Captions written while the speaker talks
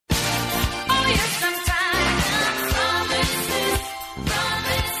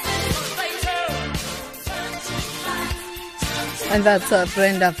And that's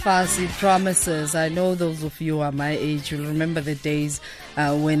Brenda Fassie, Promises. I know those of you are my age will remember the days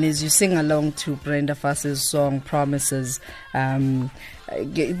when, as you sing along to Brenda Fassie's song Promises, there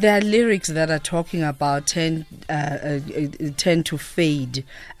are lyrics that are talking about tend to fade,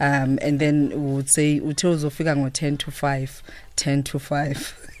 and then we would say utozofika 10 to 5, 10 to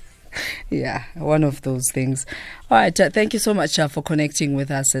 5. Yeah, one of those things. All right, thank you so much for connecting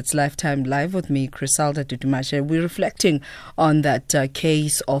with us. It's Lifetime Live with me, Crisalda Dudumashe. We're reflecting on that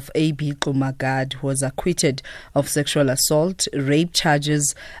case of A.B Xuma, who was acquitted of sexual assault, rape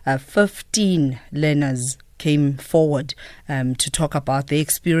charges. 15 learners came forward to talk about their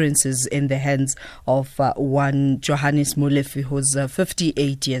experiences in the hands of one Johannes Molefe, who's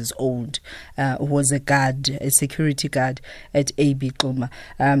 58 years old, who was a security guard at A.B Xuma.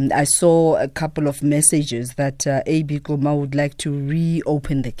 I saw a couple of messages that A.B Xuma would like to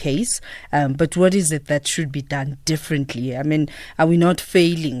reopen the case, but what is it that should be done differently? I mean, are we not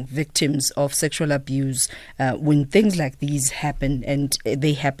failing victims of sexual abuse when things like these happen, and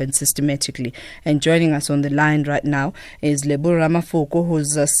they happen systematically? And joining us on the line right now is Lebo Ramafoko,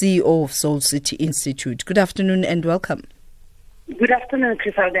 who's CEO of Soul City Institute. Good afternoon and welcome. Good afternoon,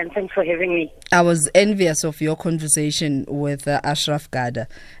 Crisalda, and thanks for having me. I was envious of your conversation with Ashraf Gada,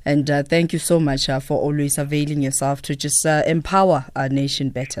 and thank you so much for always availing yourself to just empower our nation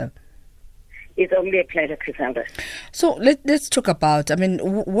better. It's only a pleasure, Crisalda. So let's talk about, I mean,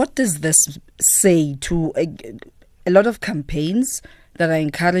 what does this say to a lot of campaigns that are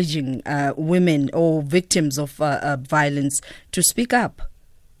encouraging women or victims of violence to speak up?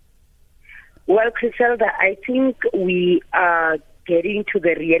 Well, Crisalda, I think we are getting to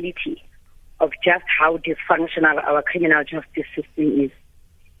the reality of just how dysfunctional our criminal justice system is.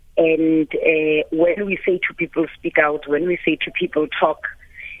 And when we say to people, speak out, when we say to people, talk,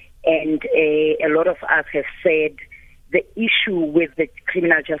 and a lot of us have said the issue with the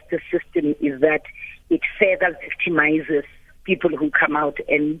criminal justice system is that it further victimizes people who come out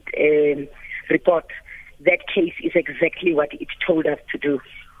and report. That case is exactly what it told us to do.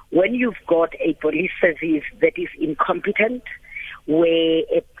 When you've got a police service that is incompetent, where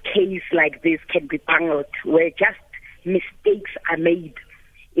a case like this can be bungled, where just mistakes are made,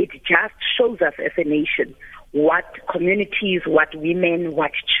 it just shows us as a nation what communities, what women,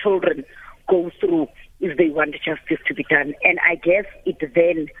 what children go through if they want justice to be done. And I guess it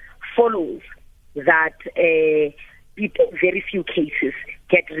then follows that people, very few cases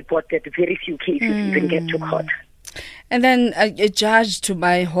get reported, very few cases even get to court. And then a judge, to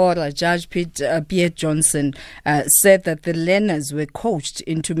my horror, Judge Piet Johnson, said that the learners were coached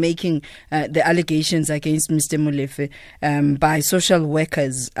into making the allegations against Mr. Molefe by social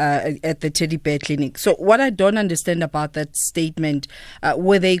workers at the Teddy Bear Clinic. So what I don't understand about that statement,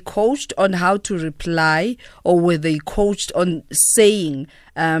 were they coached on how to reply, or were they coached on saying,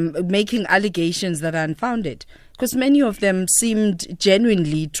 making allegations that are unfounded? Because many of them seemed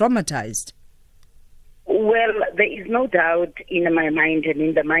genuinely traumatized. Well, there is no doubt in my mind and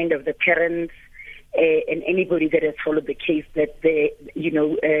in the mind of the parents and anybody that has followed the case that the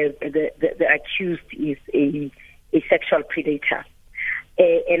accused is a sexual predator.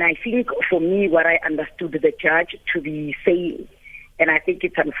 And I think for me, what I understood the judge to be saying, and I think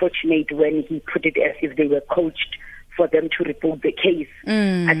it's unfortunate when he put it as if they were coached for them to report the case.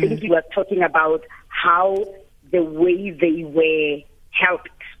 I think he was talking about how the way they were helped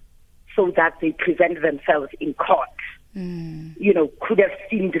so that they present themselves in court, could have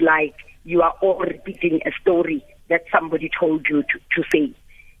seemed like you are all repeating a story that somebody told you to say.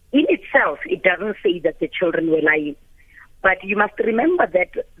 In itself, it doesn't say that the children were lying. But you must remember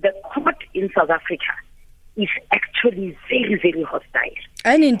that the court in South Africa is actually very, very hostile.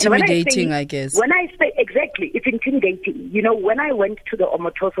 And intimidating, I guess. When I say, exactly, it's intimidating. You know, when I went to the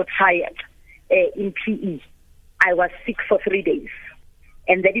Omotoso trial in PE, I was sick for 3 days.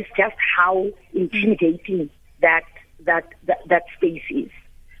 And that is just how intimidating that space is.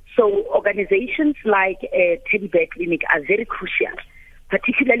 So organizations like Teddy Bear Clinic are very crucial,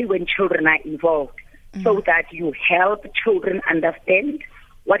 particularly when children are involved, so that you help children understand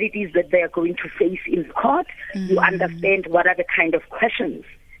what it is that they are going to face in court. You understand what are the kind of questions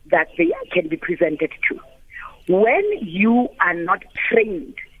that they can be presented to. When you are not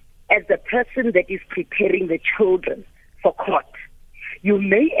trained as the person that is preparing the children for court, you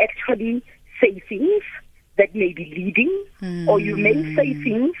may actually say things that may be leading, or you may say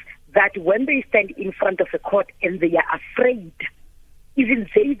things that when they stand in front of the court and they are afraid, even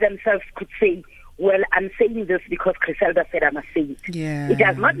they themselves could say, well, I'm saying this because Crisalda said I must say it. Yeah. It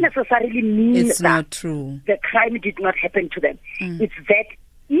does not necessarily mean it's that not true. The crime did not happen to them. It's that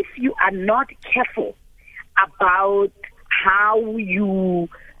if you are not careful about how you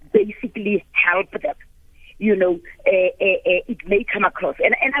basically help them. It may come across.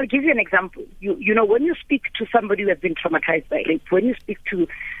 And I'll give you an example. You know, when you speak to somebody who has been traumatized by rape, when you speak to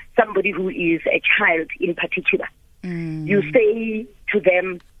somebody who is a child in particular, you say to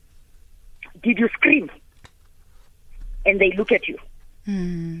them, did you scream? And they look at you.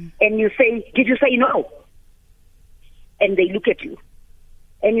 And you say, did you say no? And they look at you.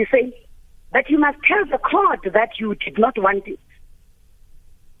 And you say, but you must tell the court that you did not want it.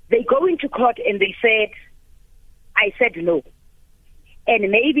 They go into court and they said, I said no.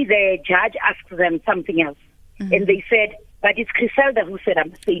 And maybe the judge asked them something else. And they said, but it's Griselda who said I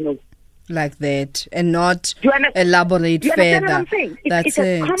must say no. Like that, and not elaborate further. Do you understand what I'm saying? It's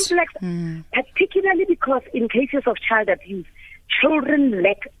a it. complex, particularly because in cases of child abuse, children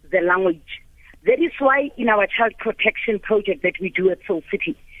lack the language. That is why in our child protection project that we do at Soul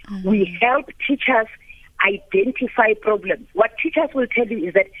City, we help teachers identify problems. What teachers will tell you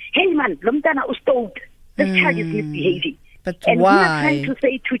is that, hey man, lomtana ustoved. This child is misbehaving. But and why? we are trying to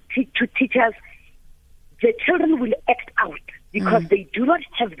say to teachers, the children will act out because they do not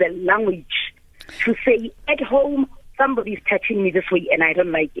have the language to say at home, somebody's touching me this way and I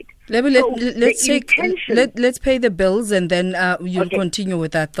don't like it. Let's pay the bills and then you'll continue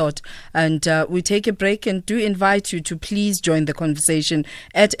with that thought. And we take a break and do invite you to please join the conversation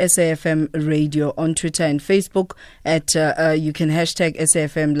at SAFM Radio on Twitter and Facebook. You can hashtag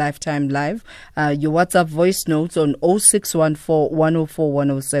SAFM Lifetime Live. Your WhatsApp voice notes on 0614 104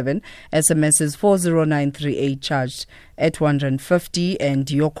 107. SMS is 40938 charged at 150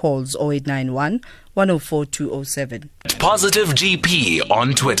 and your calls 0891 104 207. Positive GP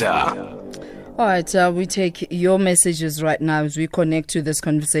on Twitter. All right, we take your messages right now as we connect to this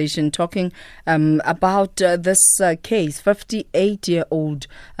conversation, talking about this case. 58-year-old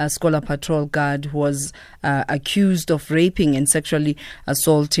Scholar Patrol guard who was accused of raping and sexually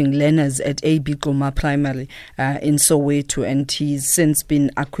assaulting learners at A.B Xuma Primary in Soweto, and he's since been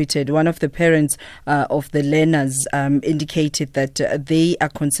acquitted. One of the parents of the learners indicated that they are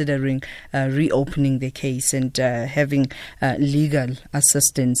considering reopening the case and having legal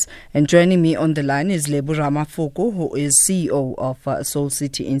assistance. And joining me on the line is Lebo Ramafoko, who is CEO of Soul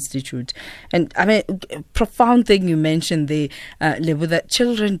City Institute. And I mean, profound thing you mentioned there, Lebo, that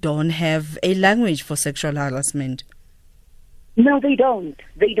children don't have a language for sexual harassment. No, they don't.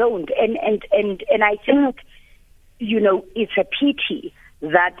 They don't. And I think, it's a pity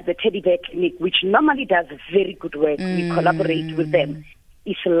that the Teddy Bear Clinic, which normally does very good work, we collaborate with them,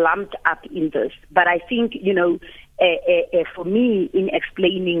 is lumped up in this. But I think, for me, in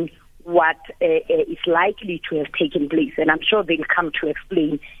explaining what is likely to have taken place, and I'm sure they'll come to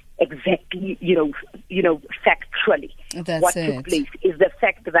explain exactly, factually what took place, is the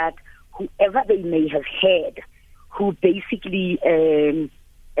fact that whoever they may have had, who basically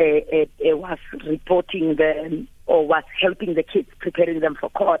was reporting them or was helping the kids, preparing them for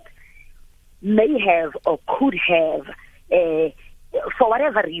court, may have or could have, for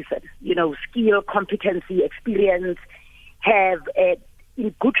whatever reason, skill, competency, experience, have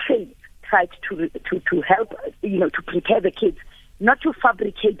in good faith tried to help, to prepare the kids, not to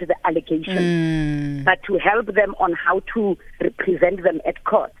fabricate the allegations, but to help them on how to represent them at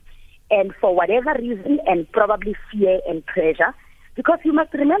court. And for whatever reason, and probably fear and pressure, because you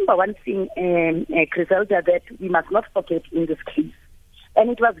must remember one thing, Griselda, that we must not forget in this case. And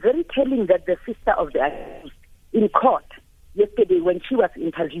it was very telling that the sister of the accused in court yesterday, when she was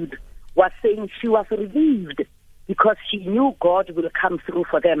interviewed, was saying she was relieved because she knew God will come through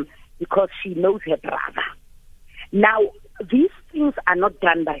for them because she knows her brother. Now, these things are not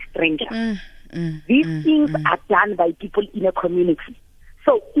done by strangers. These things are done by people in a community.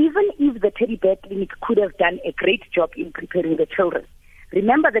 So even if the Teddy Bear Clinic could have done a great job in preparing the children,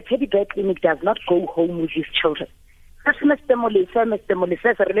 remember the Teddy Bear Clinic does not go home with his children. Mr. Molefe's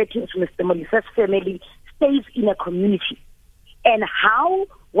relatives, Mr. Molefe's family stays in a community. And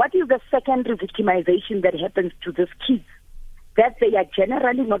what is the secondary victimization that happens to these kids? That they are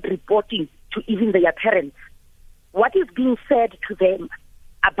generally not reporting to even their parents. What is being said to them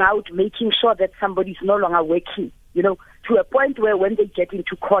about making sure that somebody is no longer working, to a point where when they get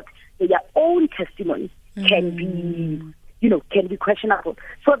into court, their own testimony can be questionable.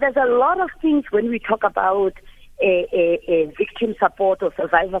 So there's a lot of things when we talk about a victim support or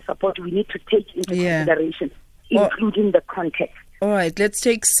survivor support, we need to take into consideration, including the context. All right, let's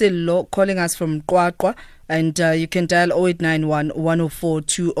take Silo calling us from Kwakwa, and you can dial 0891 104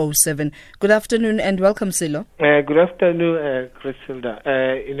 207. Good afternoon and welcome, Silo. Good afternoon, Griselda.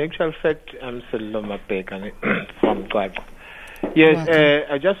 In actual fact, I'm Silo Mapekane from Kwakwa. Yes,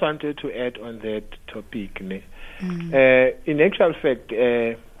 I just wanted to add on that topic. In actual fact,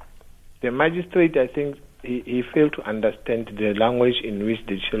 the magistrate, I think, he failed to understand the language in which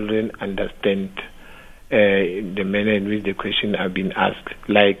the children understand the manner in which the question are being asked.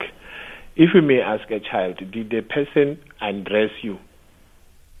 Like, if we may ask a child, did the person undress you?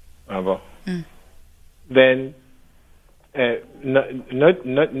 Then not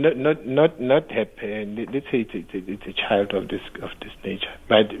happen. Let's say it's a child of this nature.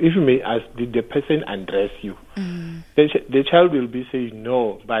 But if you may ask, did the person undress you? The child will be saying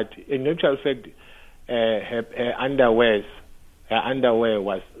no. But in actual fact, her underwear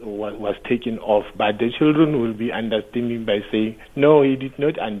was taken off. But the children will be understanding by saying, no, he did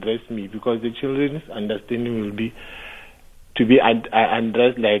not undress me, because the children's understanding will be to be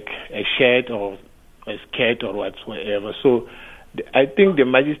undressed like a shirt or a skirt or whatsoever. So I think the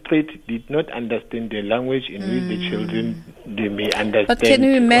magistrate did not understand the language in which the children, they may understand. But can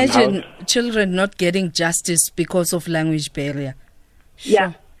you imagine children not getting justice because of language barrier?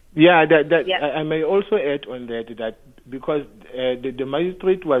 Yeah. Yeah, I may also add on that because the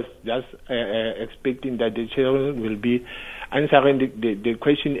magistrate was just expecting that the children will be answering the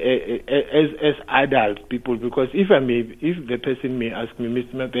question as adult people, because if the person may ask me,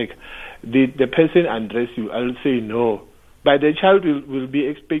 Mr. Mapek, did the person undress you? I'll say no. But the child will be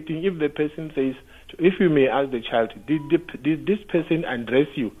expecting, if the person says, if you may ask the child, did this person undress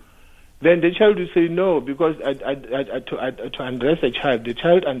you? Then the child will say no, because to undress a child, the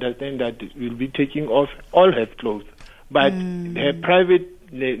child understands that it will be taking off all her clothes. But her private,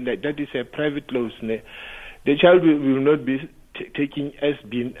 that is her private clothes, the child will not be taking as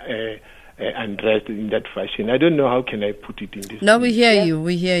being undressed in that fashion. I don't know how can I put it in this. No, we hear you.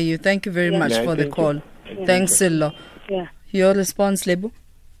 We hear you. Thank you very much for the call. Thanks, Silo. Yeah. Your response, Lebo?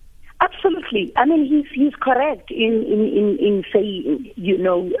 Absolutely. I mean, he's correct in saying,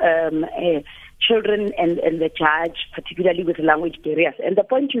 children and the judge, particularly with language barriers. And the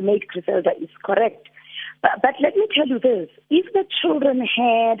point you made, Griselda, is correct. But let me tell you this. If the children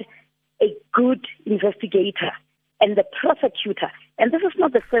had a good investigator and the prosecutor, and this is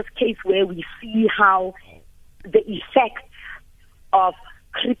not the first case where we see how the effects of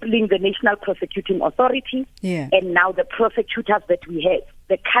crippling the National Prosecuting Authority and now the prosecutors that we have,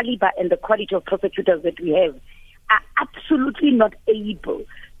 the caliber and the quality of prosecutors that we have, are absolutely not able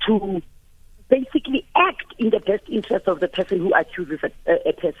to basically act in the best interest of the person who accuses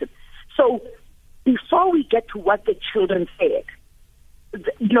a person. So before we get to what the children said,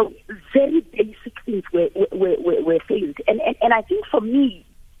 very basic things were failed. And I think for me,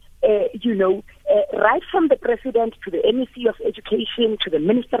 right from the president to the MEC of Education to the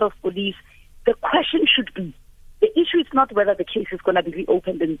Minister of Police, the question should be, the issue is not whether the case is going to be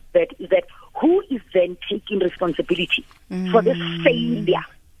reopened, and is that who is then taking responsibility for this failure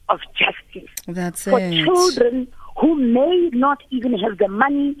of justice? That's for it. Children who may not even have the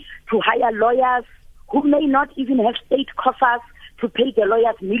money to hire lawyers, who may not even have state coffers to pay the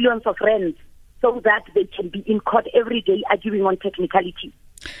lawyers millions of rands so that they can be in court every day arguing on technicality.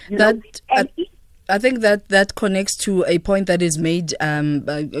 I think that connects to a point that is made by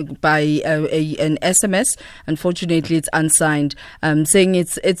an SMS. Unfortunately, it's unsigned, saying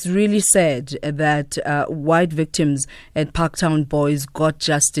it's really sad that white victims at Parktown Boys got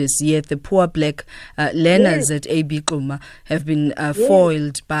justice, yet the poor black learners at A.B Xuma have been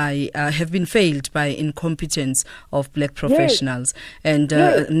failed by incompetence of black professionals. And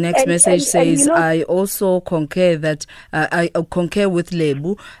next message says, I also concur that I concur with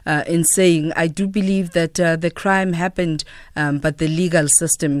Lebo in saying I do believe that the crime happened, but the legal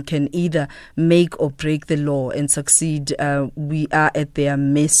system can either make or break the law and succeed. We are at their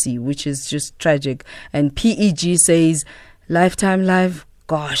mercy, which is just tragic. And PEG says, lifetime life,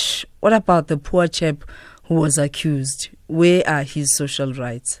 gosh, what about the poor chap who was accused? Where are his social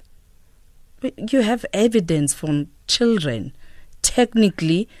rights? But you have evidence from children.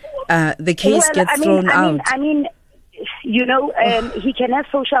 Technically, the case gets thrown out. He can have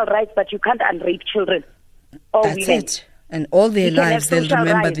social rights, but you can't unrape children or That's women. it. And all their lives, they'll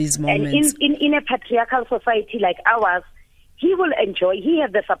remember rights. these moments. And in a patriarchal society like ours, he has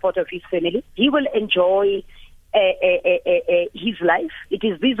the support of his family. He will enjoy his life. It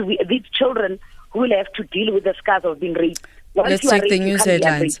is these children who will have to deal with the scars of being raped. Let's take the news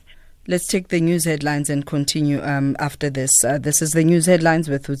headlines. Let's take the news headlines and continue after this. This is the news headlines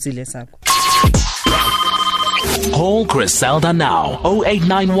with Utsile Sako. Call Griselda now,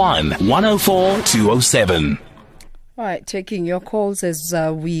 0891 104 207. All right, taking your calls as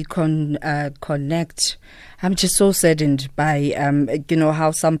we connect. I'm just so saddened by,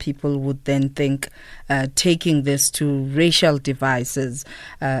 how some people would then think taking this to racial devices.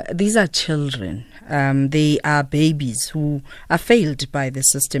 These are children. They are babies who are failed by the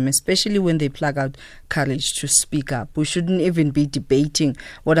system, especially when they plug out courage to speak up. We shouldn't even be debating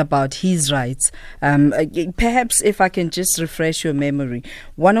what about his rights. Perhaps if I can just refresh your memory,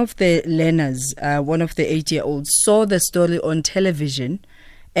 one of the learners, one of the 8-year-olds, saw the story on television,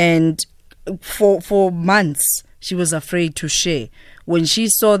 and for months she was afraid to share. When she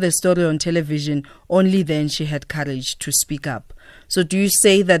saw the story on television, only then she had courage to speak up. So do you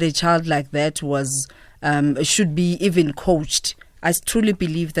say that a child like that was should be even coached? I truly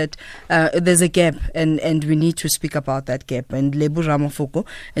believe that there's a gap, and we need to speak about that gap. And Lebo Ramafoko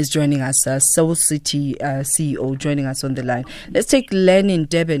is joining us, Soul City CEO, joining us on the line. Let's take Len in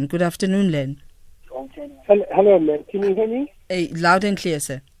Durban. Good afternoon, Len. Hello, ma'am. Can you hear me? Loud and clear,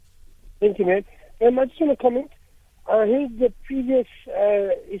 sir. Thank you, ma'am. I just want to comment. I heard the previous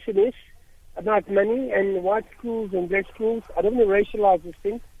SMS about money and white schools and black schools. I don't want to racialize this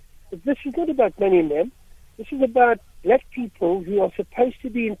thing, but this is not about money, ma'am. This is about black people who are supposed to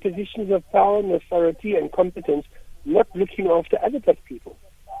be in positions of power and authority and competence, not looking after other black people.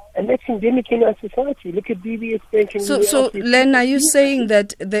 And that's endemic in our society. Look at DBS banking. So Len, are you saying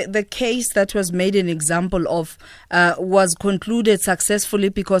that the case that was made an example of was concluded successfully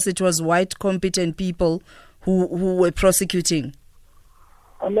because it was white competent people who were prosecuting?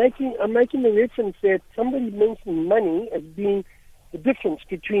 I'm making the reference that somebody mentioned money as being the difference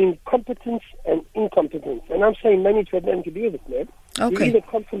between competence and incompetence. And I'm saying money has nothing to do with it, man. Okay. You're either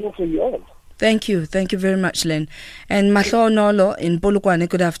competent or you aren't. Thank you very much, Len. And Mahlo Nolo in Polokwane,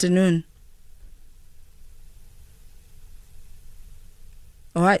 good afternoon.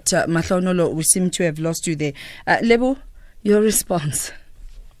 All right, Mahlo Nolo, we seem to have lost you there. Lebo, your response.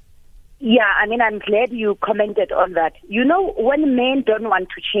 Yeah, I'm glad you commented on that. You know, when men don't want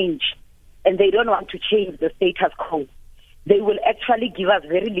to change and they don't want to change the status quo, they will actually give us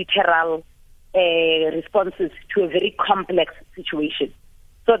very literal responses to a very complex situation.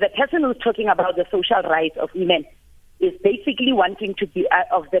 So the person who's talking about the social rights of women is basically wanting to be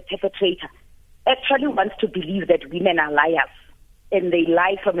of the perpetrator, actually wants to believe that women are liars and they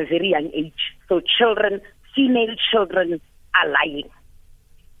lie from a very young age. So children, female children are lying.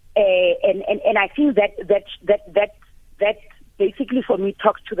 And I think that basically for me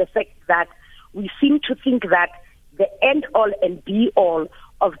talks to the fact that we seem to think that the end all and be all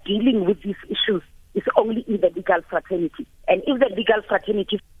of dealing with these issues is only in the legal fraternity. And if the legal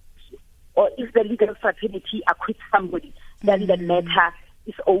fraternity acquits somebody, then the matter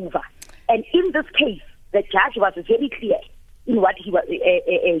is over. And in this case, the judge was very clear in what he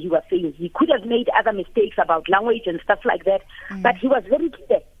was saying. He could have made other mistakes about language and stuff like that, but he was very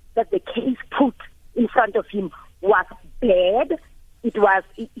clear that the case put in front of him was bad. He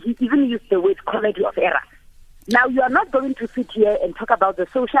even used the word comedy of error. Now, you are not going to sit here and talk about the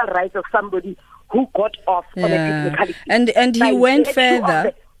social rights of somebody who got off on a technicality. And he went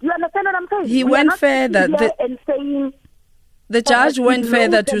further. You understand what I'm saying? He went further. The judge went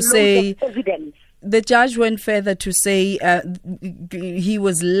further to say evidence. The judge went further to say he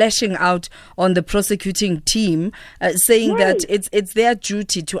was lashing out on the prosecuting team, saying that it's their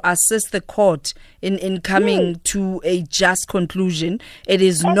duty to assist the court in coming to a just conclusion. It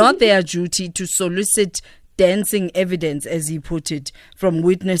is not their duty to solicit dancing evidence, as he put it, from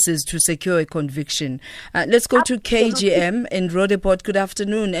witnesses to secure a conviction. Let's go to KGM in Rodeport. Good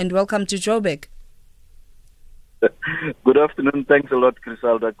afternoon and welcome to Joburg. Good afternoon. Thanks a lot,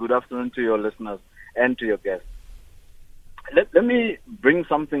 Crisalda. Good afternoon to your listeners and to your guests. Let me bring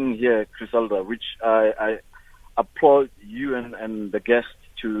something here, Crisalda, which I applaud you and the guest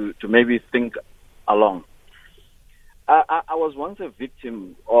to maybe think along. I was once a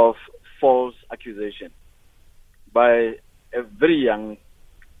victim of false accusation by a very young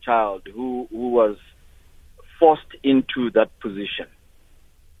child who was forced into that position.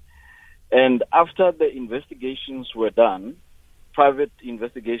 And after the investigations were done, private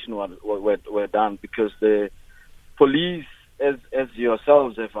investigations were done, because the police, as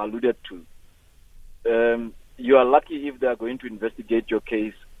yourselves have alluded to, you are lucky if they are going to investigate your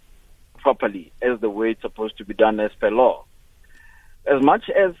case properly, as the way it's supposed to be done as per law. As much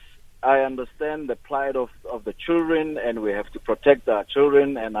as I understand the plight of the children, and we have to protect our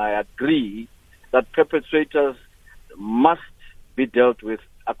children, and I agree that perpetrators must be dealt with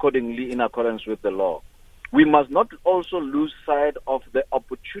accordingly, in accordance with the law. We must not also lose sight of the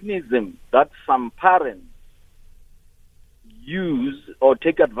opportunism that some parents use or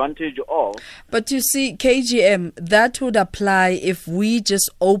take advantage of. But you see, KGM, that would apply if we just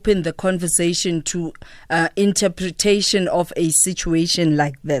open the conversation to interpretation of a situation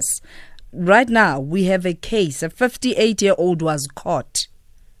like this. Right now, we have a case. A 58-year-old was caught.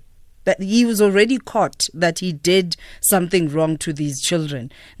 That he was already caught that he did something wrong to these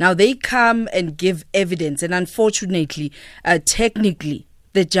children. Now they come and give evidence, and unfortunately, technically,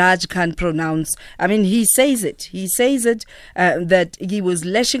 the judge can't pronounce. I mean, he says it. He says it that he was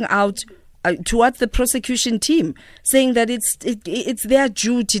lashing out towards the prosecution team, saying that it's their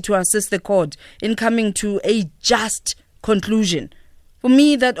duty to assist the court in coming to a just conclusion. For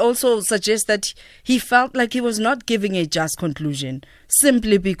me, that also suggests that he felt like he was not giving a just conclusion,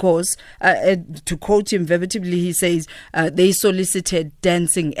 simply because, to quote him verbatimly, he says they solicited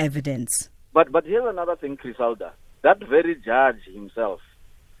dancing evidence. But here's another thing, Crisalda. That very judge himself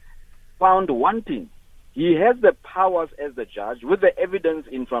found wanting. He has the powers as the judge, with the evidence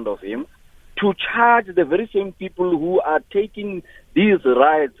in front of him, to charge the very same people who are taking these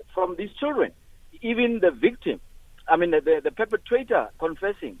rights from these children, even the victim. I mean, the perpetrator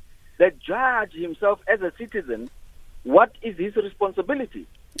confessing. The judge himself, as a citizen, what is his responsibility?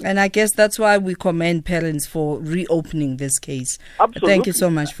 And I guess that's why we commend parents for reopening this case. Absolutely. Thank you so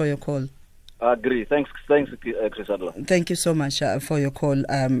much for your call. I agree. Thanks, Chris Adler. Thank you so much for your call.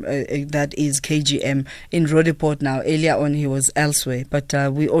 That is KGM in Roodepoort now. Earlier on, he was elsewhere. But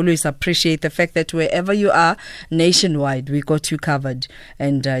we always appreciate the fact that wherever you are, nationwide, we got you covered.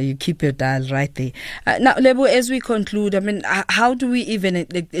 And you keep your dial right there. Now, Lebo, as we conclude, I mean, how do we even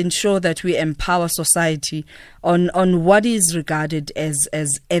ensure that we empower society on what is regarded as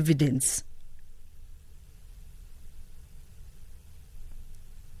evidence?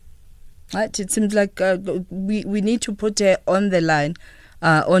 Right, it seems like we need to put her on the line,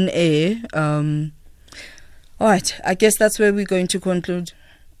 on air. All right, I guess that's where we're going to conclude.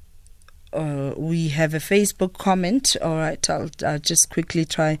 We have a Facebook comment. All right, I'll just quickly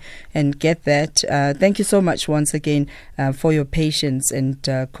try and get that. Thank you so much once again for your patience and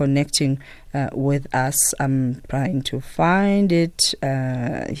connecting with us. I'm trying to find it.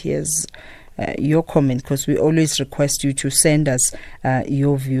 Here's your comment, because we always request you to send us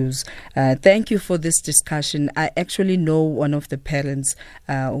your views. Thank you for this discussion. I actually know one of the parents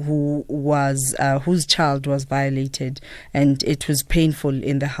whose child was violated, and it was painful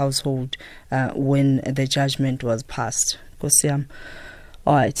in the household when the judgment was passed. All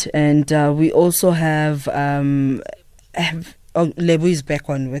right, and we also have Lebo is back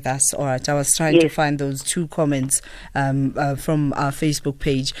on with us. All right, I was trying to find those two comments from our Facebook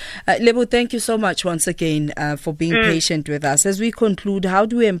page. Lebo, thank you so much once again for being patient with us. As we conclude, how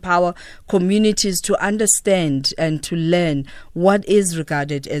do we empower communities to understand and to learn what is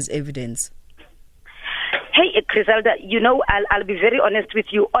regarded as evidence? Hey, Crisalda, I'll be very honest with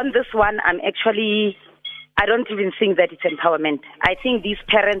you. On this one, I don't even think that it's empowerment. I think these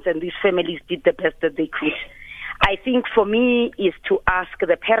parents and these families did the best that they could. I think for me is to ask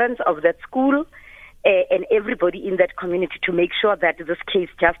the parents of that school and everybody in that community to make sure that this case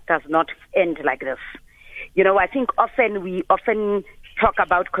just does not end like this. I think we often talk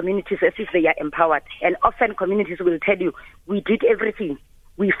about communities as if they are empowered, and often communities will tell you, we did everything,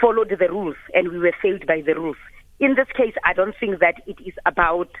 we followed the rules, and we were failed by the rules. In this case, I don't think that it is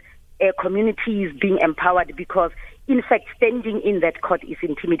about communities being empowered, because, in fact, standing in that court is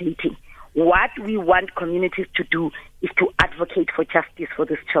intimidating. What we want communities to do is to advocate for justice for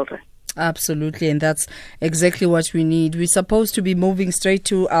these children. Absolutely, and that's exactly what we need. We're supposed to be moving straight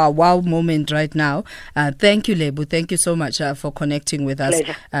to our wow moment right now. Thank you, Lebo. Thank you so much for connecting with us.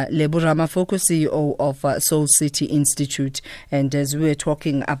 Lebo Ramafoko, CEO of Soul City Institute. And as we were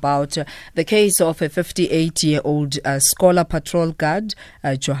talking about the case of a 58-year-old scholar patrol guard,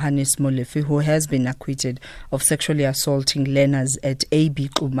 Johannes Molefe, who has been acquitted of sexually assaulting learners at A.B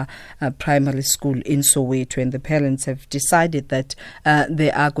Xuma Primary School in Soweto. And the parents have decided that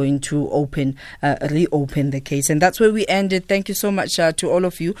they are going to reopen the case. And that's where we ended. Thank you so much to all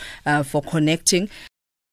of you for connecting.